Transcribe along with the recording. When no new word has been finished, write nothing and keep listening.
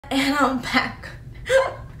And I'm back.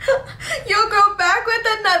 Your girl back with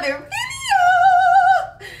another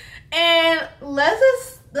video. And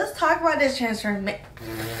let's talk about this transformation.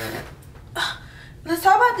 Let's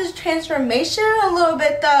talk about this transformation a little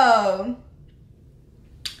bit though.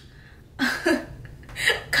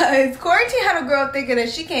 Cause quarantine had a girl thinking that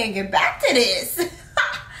she can't get back to this.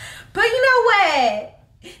 But you know what?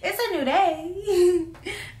 It's a new day.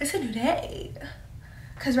 It's a new day.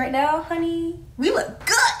 Cause right now, honey, we look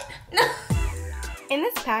good. In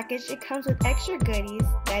this package, it comes with extra goodies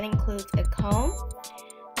that includes a comb,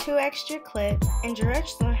 2 extra clips, and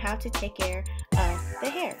directions on how to take care of the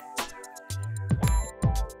hair.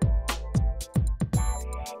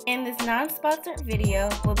 In this non-sponsored video,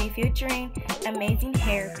 we'll be featuring Amazing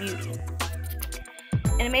Hair Beauty.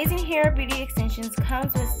 And Amazing Hair Beauty Extensions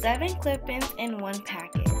comes with 7 clip-ins in one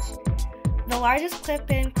package. The largest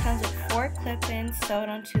clip-in comes with 4 clip-ins sewed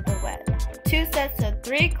onto the web, 2 sets of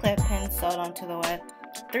 3 clip-ins sewed onto the web,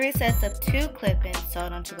 3 sets of 2 clip-ins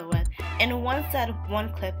sewed onto the web, and 1 set of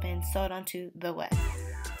 1 clip-in sewed onto the web.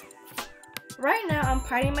 Right now, I'm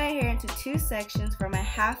parting my hair into 2 sections for my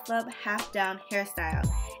half up, half down hairstyle.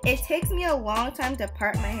 It takes me a long time to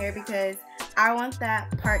part my hair because I want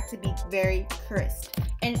that part to be very crisp.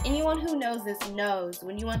 And anyone who knows this knows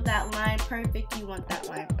when you want that line perfect, you want that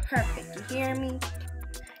line perfect. You hear me?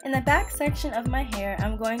 In the back section of my hair,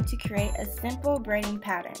 I'm going to create a simple braiding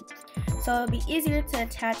pattern, so it'll be easier to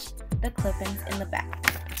attach the clip-ins in the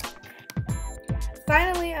back.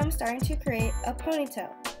 Finally, I'm starting to create a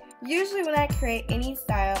ponytail. Usually when I create any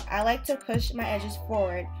style, I like to push my edges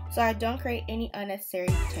forward so I don't create any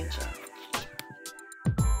unnecessary tension.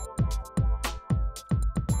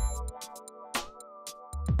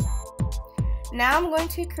 Now I'm going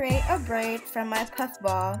to create a braid from my puff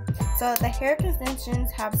ball so that the hair extensions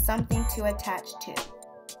have something to attach to.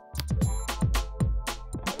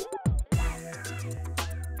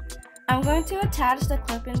 I'm going to attach the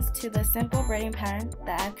clip-ins to the simple braiding pattern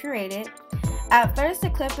that I've created. At first, the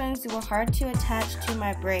clip-ins were hard to attach to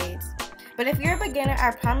my braids, but if you're a beginner,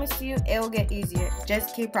 I promise you it will get easier.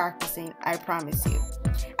 Just keep practicing, I promise you.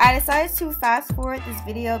 I decided to fast forward this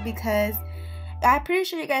video because I'm pretty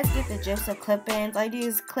sure you guys get the gist of clip-ins. All you do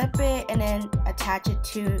is clip it and then attach it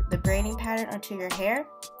to the braiding pattern or to your hair.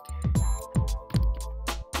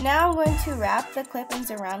 Now I'm going to wrap the clip-ins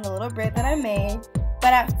around the little braid that I made.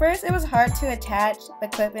 But at first it was hard to attach the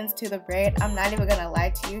clip-ins to the braid. I'm not even gonna lie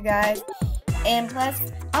to you guys. And plus,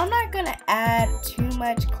 I'm not gonna add too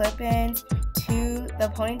much clip-ins to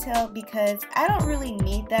the ponytail because I don't really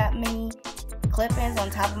need that many clip-ins on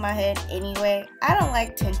top of my head anyway. I don't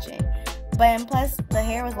like tension. But and plus, the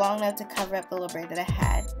hair was long enough to cover up the little braid that I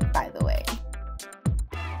had, by the way.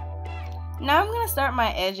 Now I'm going to start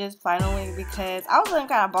my edges finally because I was looking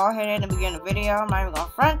kind of bald-headed in the beginning of the video. I'm not even going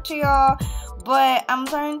to front to y'all. But I'm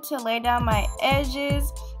starting to lay down my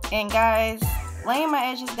edges. And guys, laying my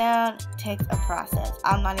edges down takes a process.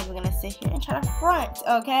 I'm not even going to sit here and try to front,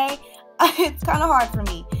 okay? It's kind of hard for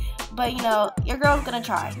me. But, you know, your girl's going to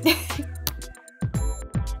try.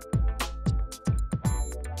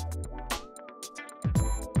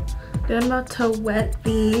 Then I'm about to wet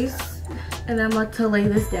these, and then I'm about to lay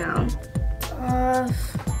this down.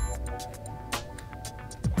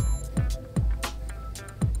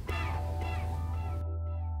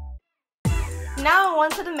 Now on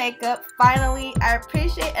to the makeup. Finally, I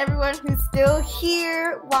appreciate everyone who's still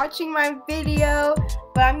here watching my video,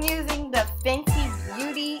 but I'm using the Fenty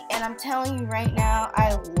Beauty, and I'm telling you right now,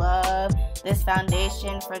 I love this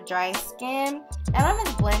foundation for dry skin. And I'm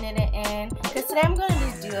just blending it in because today I'm going to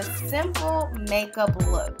just do a simple makeup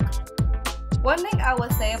look. One thing I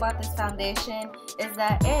would say about this foundation is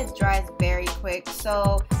that it dries very quick.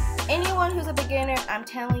 So anyone who's a beginner, I'm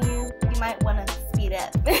telling you, you might want to speed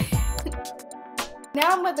up.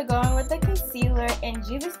 Now I'm about to go in with the concealer, and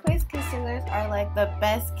Juvia's Place concealers are like the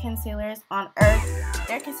best concealers on earth.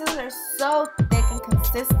 Their concealers are so thick and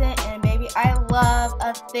consistent, and baby, I love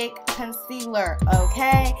a thick concealer,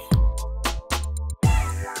 okay?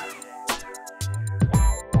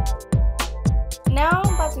 Now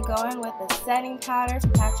I'm about to go in with the setting powder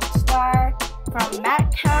from Patrick Star from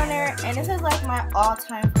Matte Counter, and this is like my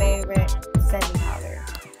all-time favorite setting powder.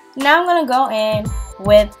 Now I'm going to go in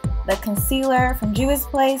with the concealer from Juvia's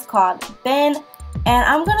Place called Ben, and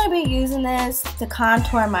I'm going to be using this to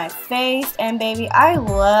contour my face, and baby, I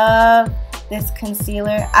love this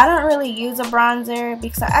concealer. I don't really use a bronzer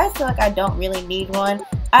because I feel like I don't really need one.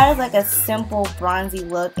 I just like a simple bronzy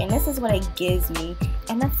look, and this is what it gives me,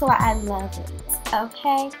 and that's why I love it,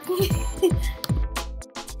 okay?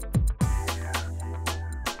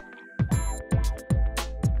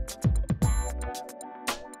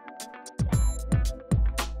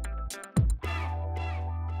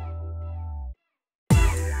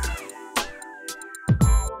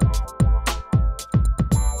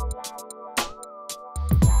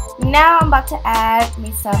 Now I'm about to add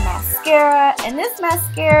me some mascara, and this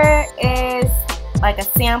mascara is like a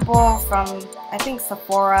sample from, I think,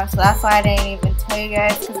 Sephora, so that's why I didn't even tell you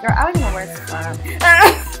guys, because girl, I don't even wear Sephora.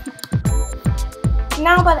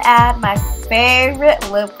 Now I'm about to add my favorite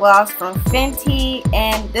lip gloss from Fenty,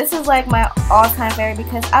 and this is like my all-time favorite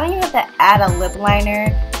because I don't even have to add a lip liner.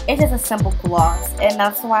 It's just a simple gloss, and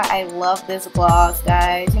that's why I love this gloss,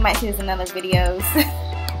 guys. You might see this in other videos.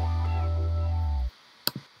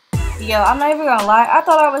 Yo, I'm not even gonna lie, I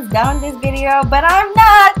thought I was done with this video, but I'm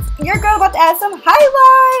not! Your girl about to add some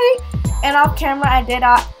highlight! And off camera, I did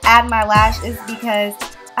add my lashes because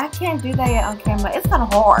I can't do that yet on camera. It's kind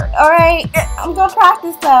of hard, alright? I'm gonna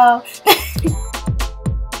practice though.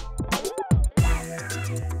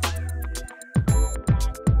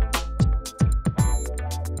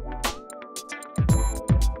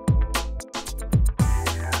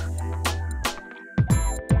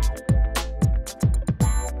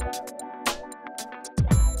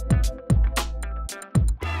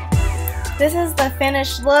 This is the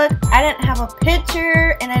finished look. I didn't have a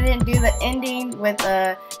picture and I didn't do the ending with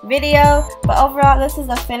a video, but overall this is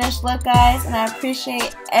the finished look, guys, and I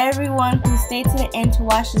appreciate everyone who stayed to the end to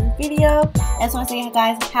watch this video. I just want to say,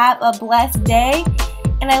 guys, have a blessed day,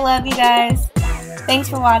 and I love you guys. Thanks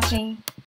for watching.